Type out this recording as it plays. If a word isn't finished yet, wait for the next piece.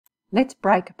Let's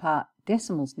break apart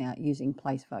decimals now using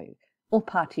place value, or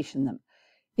partition them.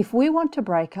 If we want to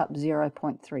break up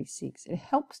 0.36, it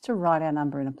helps to write our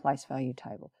number in a place value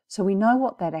table, so we know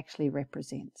what that actually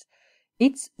represents.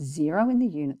 It's 0 in the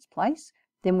units place,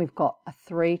 then we've got a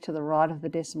 3 to the right of the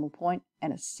decimal point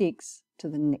and a 6 to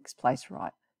the next place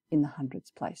right in the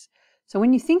hundreds place. So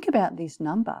when you think about this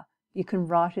number, you can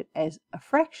write it as a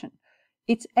fraction.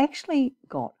 It's actually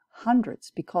got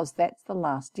hundreds because that's the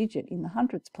last digit in the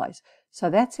hundreds place. So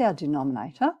that's our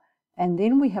denominator, and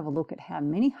then we have a look at how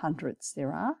many hundreds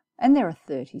there are, and there are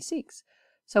 36.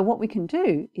 So what we can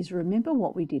do is remember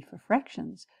what we did for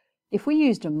fractions. If we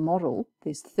used a model,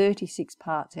 there's 36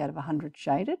 parts out of 100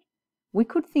 shaded, we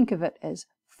could think of it as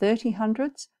 30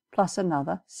 hundreds plus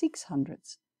another 6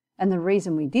 hundreds. And the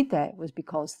reason we did that was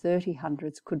because 30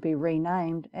 hundreds could be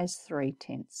renamed as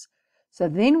 3/10. So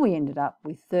then we ended up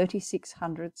with 36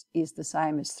 hundreds is the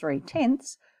same as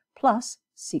 3/10 plus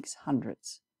 6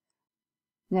 hundreds.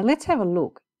 Now let's have a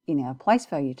look in our place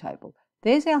value table.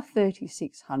 There's our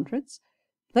 36 hundreds.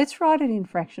 Let's write it in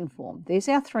fraction form. There's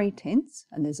our 3/10,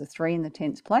 and there's a 3 in the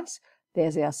tenths place.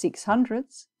 There's our 6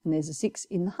 hundreds, and there's a 6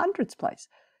 in the hundreds place.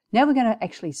 Now we're going to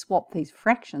actually swap these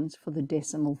fractions for the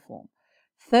decimal form.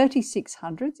 36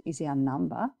 hundredths is our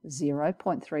number,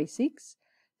 0.36.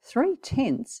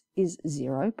 3/10 is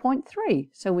 0.3,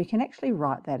 so we can actually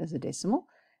write that as a decimal.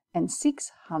 And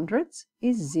 6 hundredths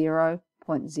is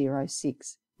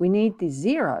 0.06. We need the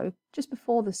 0 just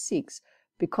before the 6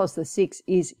 because the 6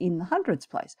 is in the hundreds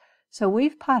place. So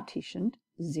we've partitioned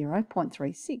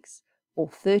 0.36 or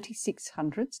 36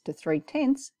 hundredths to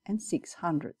 3/10 and 6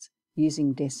 hundredths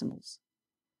using decimals.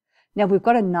 Now we've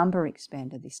got a number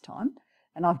expander this time,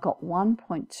 and I've got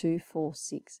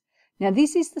 1.246. Now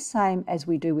this is the same as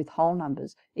we do with whole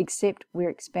numbers, except we're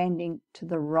expanding to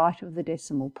the right of the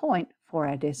decimal point for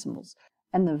our decimals,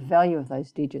 and the value of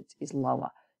those digits is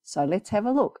lower. So let's have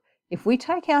a look. If we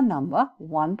take our number,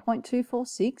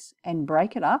 1.246, and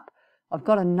break it up, I've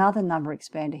got another number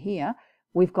expander here.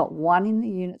 We've got 1 in the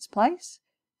units place,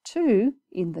 2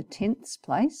 in the tenths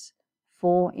place,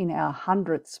 4 in our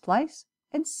hundredths place,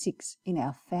 and 6 in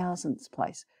our thousandths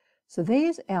place. So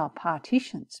there's our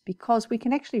partitions, because we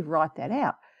can actually write that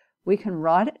out. We can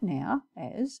write it now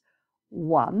as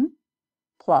 1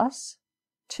 plus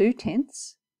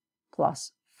 2/10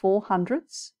 plus 4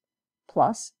 hundredths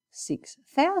plus 6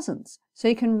 thousandths. So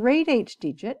you can read each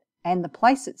digit and the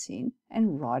place it's in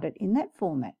and write it in that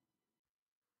format.